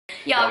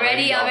Y'all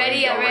ready? Y'all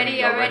ready? Y'all ready?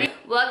 Y'all ready?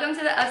 Welcome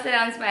to the Upside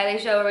Down Smiley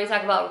Show, where we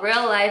talk about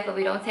real life, but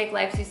we don't take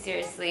life too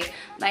seriously.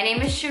 My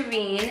name is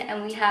Shireen,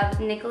 and we have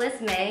Nicholas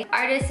May,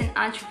 artist and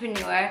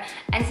entrepreneur.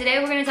 And today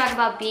we're going to talk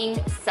about being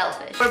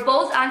selfish. We're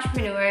both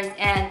entrepreneurs,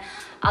 and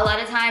a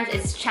lot of times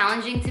it's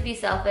challenging to be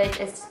selfish.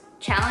 It's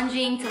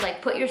challenging to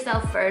like put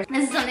yourself first.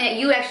 This is something that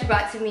you actually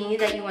brought to me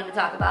that you want to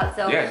talk about.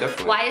 So yeah,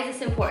 definitely. Why is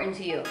this important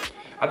to you?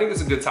 I think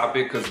it's a good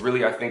topic because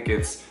really I think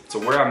it's, to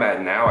where I'm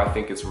at now, I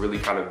think it's really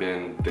kind of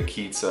been the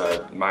key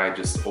to my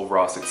just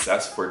overall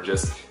success for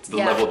just to the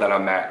level that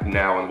I'm at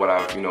now and what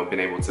I've, been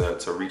able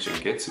to reach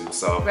and get to.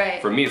 So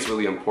for me, it's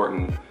really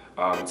important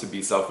to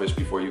be selfish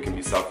before you can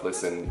be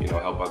selfless and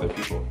help other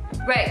people.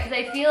 Right, because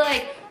I feel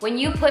like when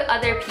you put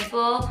other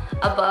people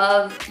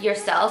above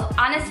yourself,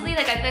 honestly,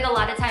 like I feel like a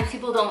lot of times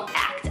people don't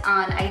act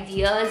on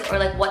ideas or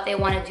like what they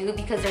want to do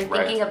because they're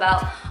thinking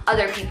about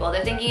other people.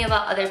 They're thinking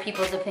about other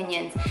people's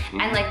opinions.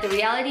 And like the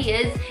reality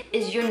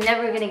is you're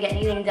never gonna get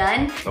anything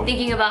done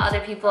thinking about other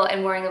people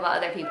and worrying about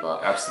other people.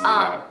 Absolutely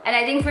not. And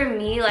I think for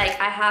me, like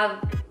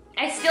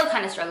I still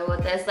kind of struggle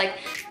with this, like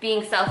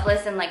being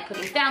selfless and like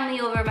putting family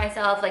over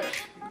myself, like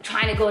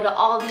trying to go to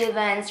all the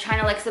events, trying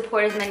to like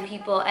support as many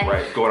people, and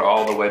going to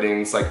all the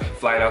weddings, like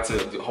flying out to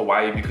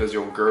Hawaii because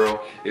your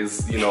girl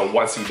is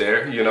wants you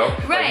there, like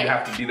you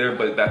have to be there,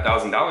 but that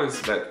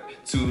 $1,000, that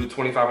 $200 to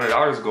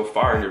 $2,500 go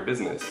far in your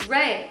business.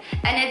 Right,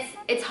 and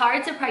it's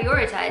hard to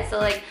prioritize. So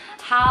like,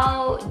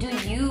 how do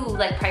you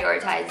like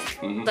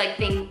prioritize like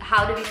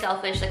how to be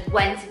selfish, like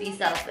when to be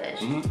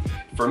selfish?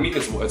 For me,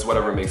 it's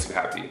whatever makes you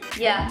happy.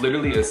 Yeah.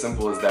 Literally as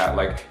simple as that.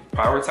 Like,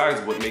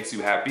 prioritize what makes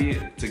you happy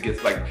to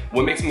get, like,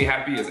 what makes me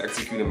happy is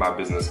executing my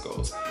business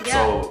goals. Yeah.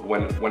 So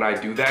when I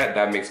do that,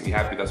 that makes me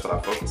happy. That's what I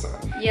focus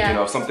on.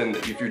 Yeah.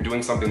 If you're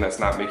doing something that's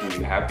not making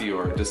you happy,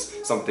 or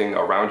just something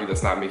around you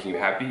that's not making you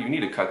happy, you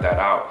need to cut that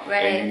out.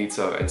 Right. And you need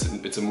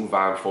to move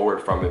on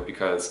forward from it,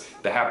 because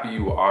the happier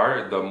you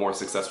are, the more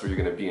successful you're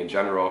gonna be in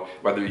general,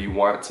 whether you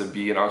want to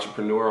be an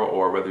entrepreneur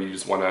or whether you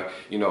just wanna,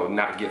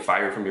 not get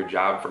fired from your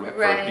job for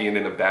being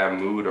in a bad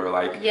mood, or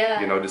like,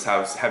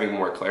 just having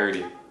more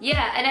clarity.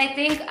 Yeah, and I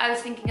think I was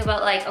thinking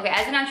about like, okay,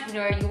 as an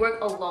entrepreneur, you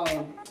work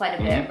alone quite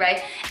a bit,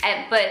 right?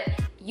 But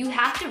you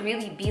have to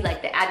really be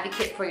like the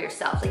advocate for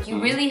yourself. Like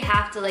you really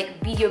have to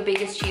like be your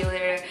biggest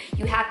cheerleader.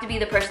 You have to be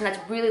the person that's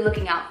really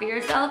looking out for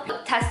yourself.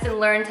 Test and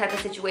learn type of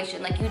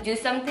situation. Like you do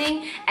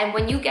something, and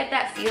when you get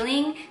that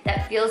feeling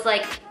that feels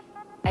like,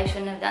 I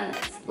shouldn't have done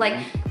this.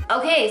 Like,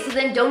 okay, so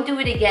then don't do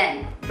it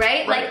again,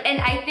 right? Like,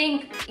 and I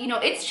think,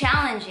 it's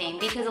challenging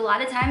because a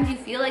lot of times you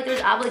feel like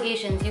there's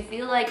obligations. You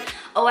feel like,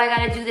 oh, I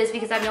gotta do this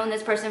because I've known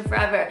this person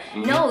forever.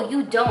 No,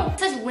 you don't.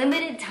 Such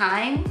limited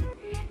time.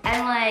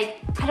 And like,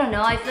 I don't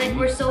know, I feel like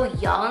we're so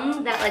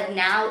young that like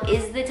now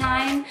is the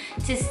time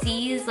to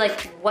seize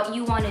like what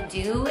you wanna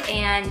do,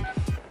 and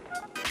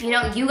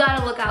you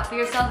gotta look out for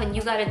yourself and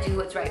you gotta do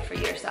what's right for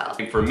yourself.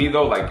 For me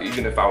though, like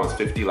even if I was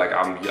 50, like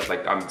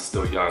I'm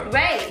still young.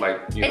 Right.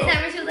 Like it's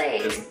never too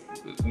late.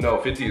 No,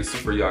 50 is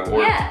super young.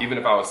 Or even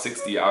if I was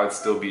 60, I'd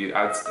still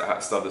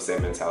have the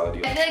same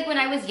mentality. I feel like when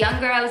I was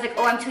younger, I was like,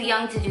 oh, I'm too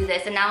young to do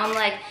this. And now I'm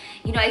like,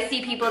 I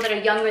see people that are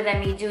younger than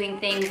me doing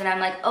things and I'm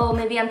like, oh,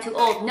 maybe I'm too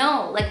old.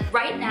 No, like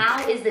right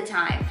now is the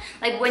time.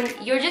 Like when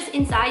you're just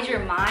inside your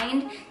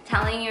mind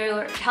telling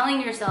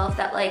yourself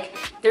that like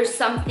there's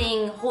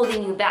something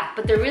holding you back,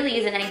 but there really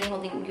isn't anything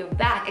holding you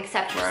back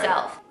except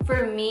yourself.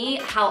 For me,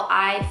 how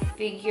I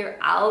figure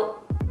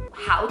out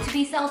how to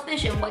be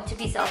selfish and what to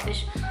be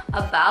selfish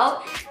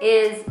about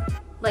is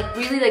like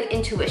really like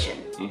intuition,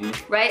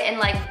 right? And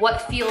like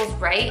what feels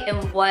right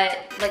and what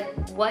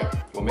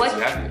makes you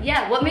happy.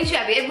 Yeah, what makes you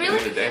happy. It really,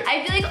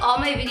 I feel like all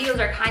my videos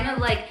are kind of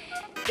like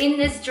in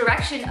this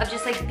direction of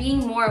just like being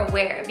more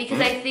aware,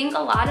 because I think a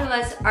lot of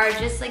us are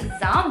just like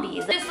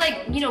zombies, just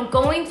like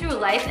going through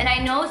life. And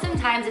I know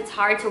sometimes it's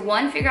hard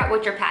to figure out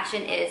what your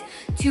passion is,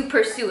 to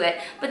pursue it,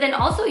 but then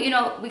also we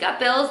got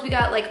bills, we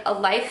got like a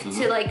life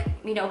to like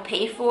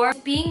pay for.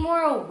 Being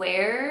more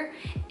aware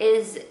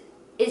is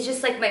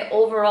just like my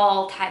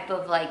overall type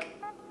of like,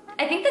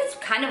 I think that's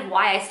kind of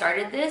why I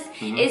started this,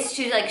 is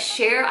to like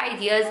share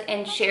ideas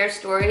and share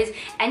stories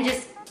and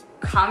just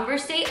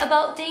conversate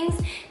about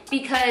things,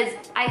 because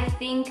I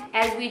think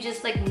as we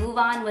just like move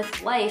on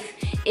with life,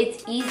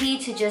 it's easy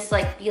to just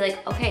like be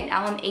like, okay,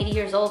 now I'm 80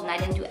 years old and I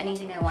didn't do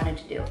anything I wanted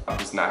to do. I'm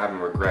just not having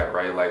regret,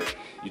 right? Like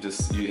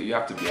you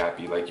have to be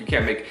happy. Like you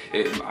can't make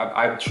it,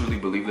 I truly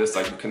believe this,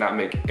 like you cannot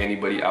make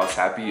anybody else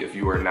happy if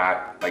you are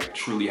not like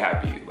truly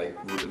happy. Like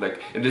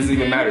it doesn't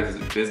even matter. Is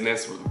it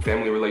business,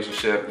 family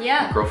relationship,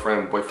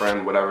 girlfriend,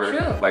 boyfriend,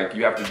 whatever. Like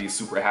you have to be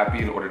super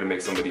happy in order to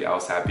make somebody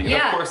else happy.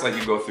 And of course, like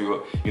you go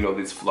through,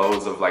 these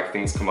flows of like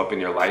things come up in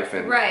your life,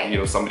 and you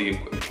know, somebody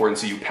important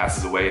to you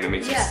passes away and it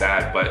makes you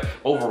sad. But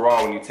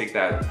overall, when you take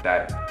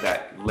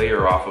that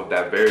layer off of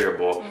that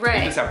variable,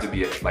 you just have to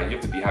be like, you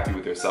have to be happy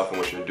with yourself and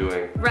what you're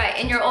doing. Right,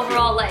 in your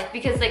overall life,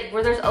 because like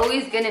where there's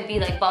always gonna be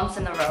like bumps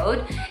in the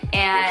road,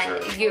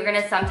 and you're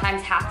gonna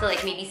sometimes have to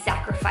like maybe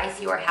sacrifice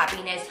your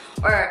happiness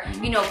or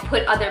you know,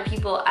 put other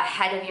people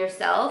ahead of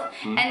yourself,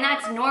 and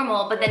that's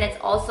normal. But then it's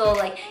also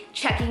like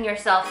checking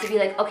yourself to be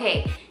like,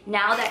 okay,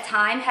 now that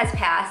time has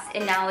passed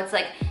and now it's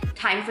like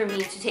time for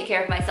me to take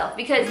care of myself,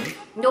 because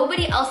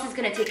nobody else is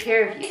gonna take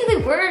care of you. Basically,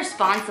 we're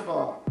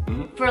responsible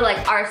for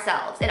like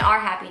ourselves and our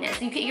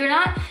happiness. You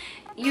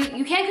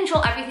can't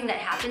control everything that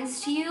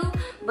happens to you,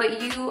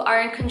 but you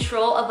are in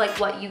control of like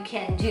what you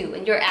can do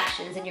and your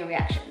actions and your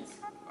reactions.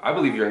 I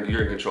believe you're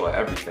in control of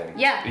everything.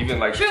 Yeah. Even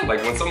like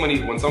like when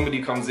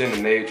somebody comes in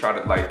and they try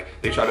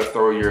to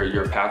throw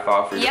your path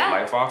off or your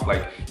life off,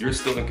 like you're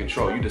still in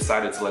control. You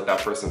decided to let that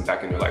person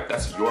back in your life.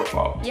 That's your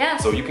fault. Yeah.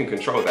 So you can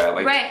control that.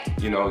 Like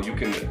you know, you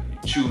can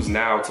choose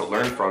now to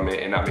learn from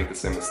it and not make the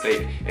same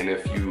mistake. And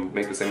if you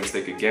make the same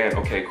mistake again,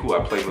 okay, cool, I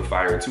played with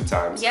fire 2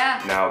 times.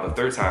 Yeah. Now the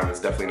 3rd time is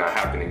definitely not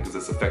happening because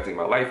it's affecting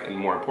my life, and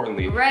more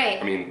importantly,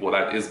 I mean, well,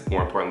 that is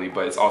more importantly,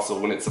 but it's also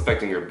when it's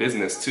affecting your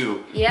business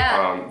too.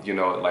 Yeah. You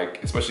know,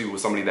 like especially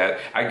with somebody that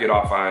I get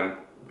off on,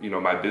 you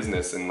know, my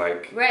business and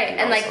like you know,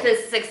 and like the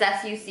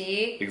success you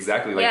see,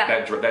 exactly, like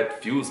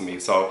that fuels me.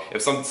 So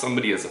if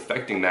somebody is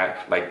affecting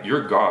that, like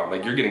you're gone,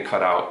 like you're getting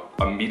cut out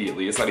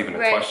immediately. It's not even a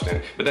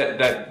question. But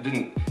that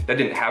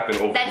didn't happen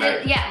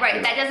overnight.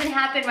 That doesn't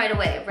happen right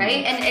away,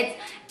 right? And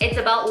it's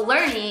about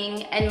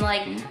learning and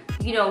like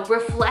you know,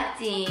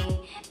 reflecting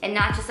and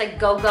not just like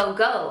go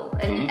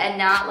and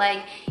not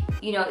like,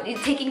 you know,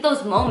 taking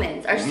those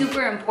moments are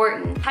super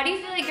important. How do you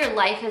feel like your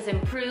life has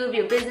improved,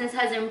 your business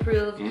has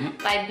improved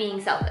by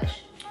being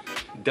selfish?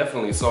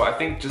 Definitely. So I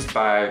think just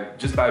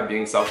by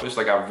being selfish,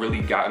 like I've really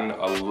gotten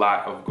a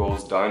lot of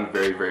goals done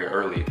very, very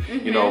early.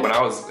 You know, when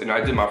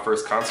I did my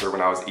first concert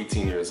when I was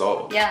 18 years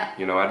old. Yeah.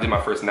 You know, I did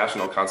my first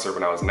national concert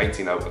when I was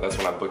 19. That's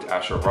when I booked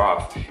Asher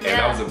Roth, and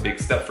that was a big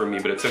step for me.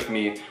 But it took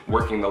me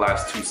working the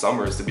last 2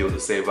 summers to be able to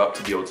save up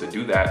to be able to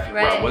do that.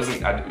 Where I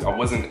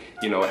wasn't,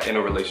 you know, in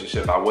a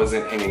relationship. I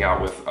wasn't hanging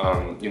out with,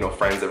 you know,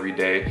 friends every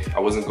day.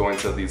 I wasn't going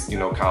to these, you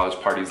know, college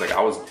parties. Like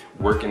I was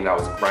working, I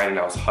was grinding,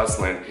 I was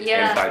hustling,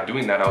 and by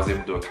doing that, I was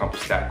able to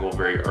accomplish that goal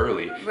very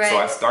early. So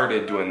I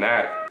started doing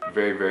that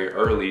very, very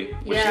early,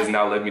 which has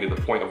now led me to the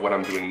point of what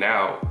I'm doing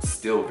now,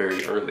 still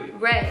very early.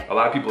 Right. A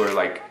lot of people are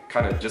like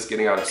kind of just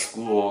getting out of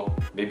school,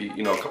 maybe,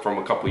 you know, from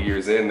a couple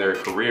years in their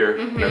career,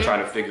 and they're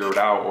trying to figure it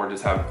out or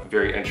just have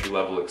very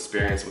entry-level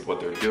experience with what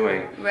they're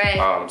doing.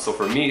 Right. So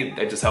for me,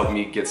 it just helped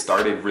me get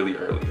started really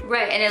early.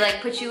 Right, and it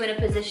like puts you in a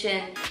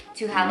position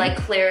to have like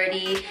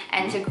clarity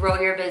and to grow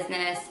your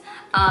business.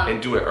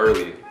 And do it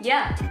early.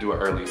 Yeah. And do it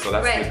early. So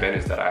that's the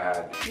advantage that I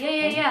had.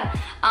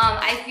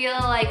 I feel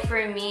like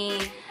for me,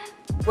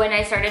 when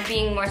I started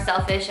being more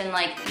selfish and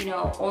like, you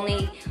know,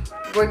 only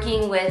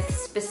working with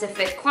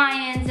specific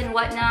clients and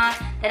whatnot,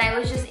 then I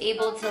was just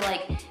able to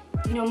like,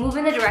 you know, move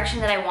in the direction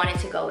that I wanted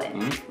to go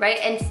in, right?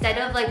 Instead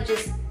of like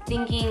just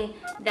thinking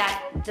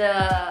that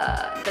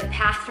the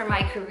path for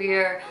my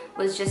career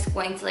was just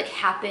going to like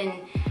happen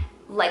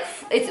like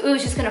it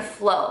was just gonna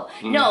flow.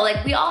 No,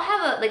 like we all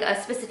have a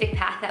specific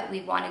path that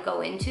we want to go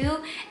into,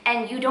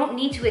 and you don't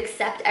need to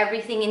accept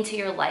everything into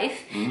your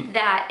life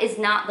that is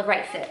not the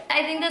right fit.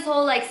 I think this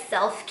whole like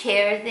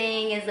self-care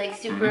thing is like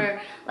super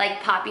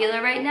like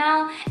popular right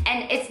now,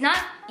 and it's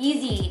not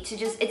easy to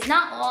just, it's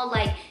not all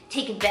like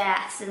taking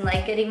baths and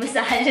like getting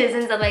massages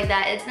and stuff like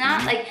that. It's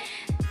not like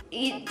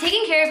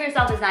taking care of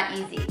yourself is not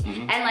easy,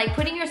 and like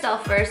putting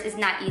yourself first is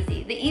not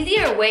easy. The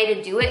easier way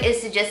to do it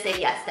is to just say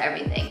yes to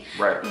everything.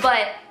 Right.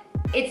 But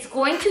it's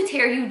going to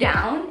tear you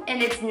down,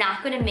 and it's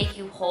not going to make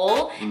you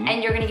whole,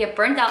 and you're going to get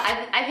burnt out.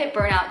 I've hit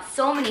burnout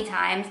so many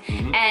times,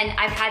 and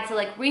I've had to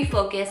like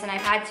refocus, and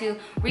I've had to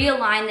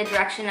realign the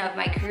direction of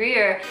my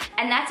career,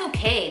 and that's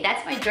okay.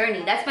 That's my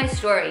journey. That's my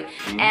story.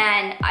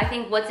 And I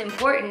think what's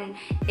important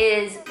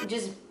is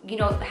just, you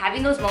know,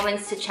 having those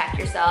moments to check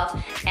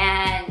yourself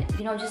and,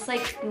 you know, just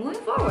like moving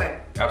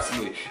forward.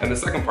 Absolutely. And the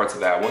second part to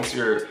that, once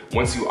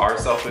you are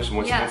selfish, and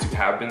once you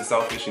have been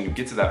selfish and you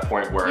get to that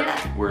point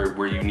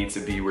where you need to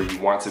be, where you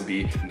want to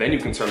be, then you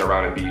can turn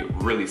around and be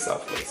really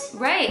selfless.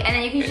 Right. And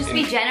then you can just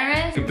be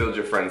generous. You can build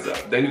your friends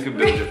up. Then you can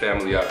build your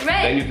family up.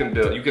 Right. Then you can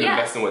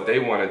invest in what they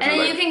want to do. And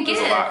then like, you can give.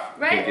 There's a lot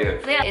you can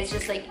give. Yeah. It's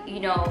just like, you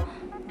know,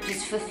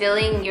 just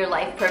fulfilling your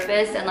life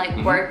purpose and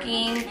like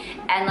working,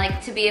 and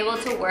like to be able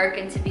to work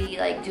and to be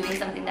like doing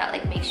something that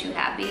like makes you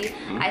happy,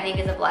 I think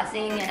is a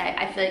blessing, and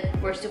I feel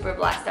like we're super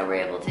blessed that we're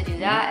able to do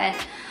that.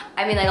 And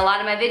I mean, like a lot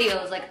of my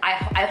videos, like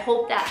I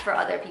hope that for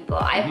other people.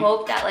 I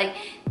hope that like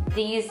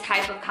these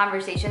type of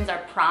conversations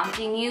are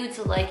prompting you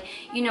to like,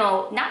 you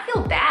know, not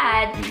feel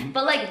bad,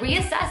 but like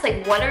reassess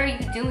like what are you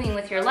doing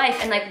with your life,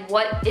 and like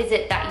what is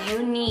it that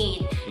you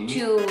need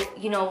to,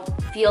 you know,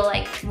 feel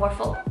like more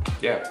full.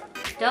 Yeah.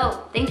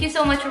 Dope. Thank you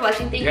so much for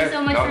watching. Thank you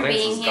so much for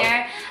being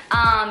here.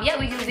 Yeah,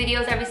 we do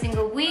videos every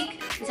single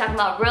week. We're talking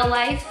about real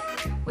life.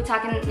 We're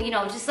talking, you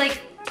know, just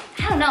like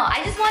have don't know.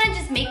 I just want to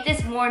just make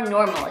this more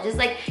normal. Just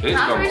like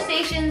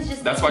conversations.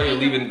 Just that's why you're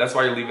leaving. That's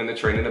why you're leaving the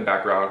train in the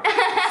background.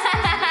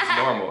 It's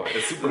normal.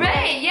 It's super normal.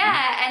 Right?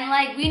 Yeah. And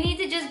like we need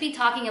to just be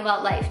talking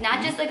about life,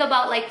 not just like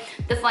about like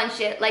the fun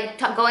shit, like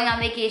going on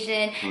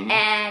vacation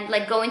and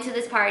like going to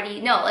this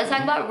party. No, let's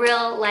talk about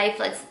real life.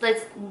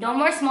 Let's no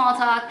more small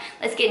talk.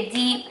 Let's get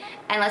deep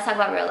and let's talk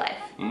about real life.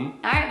 All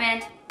right,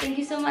 man. Thank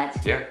you so much.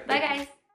 Yeah. Bye, guys.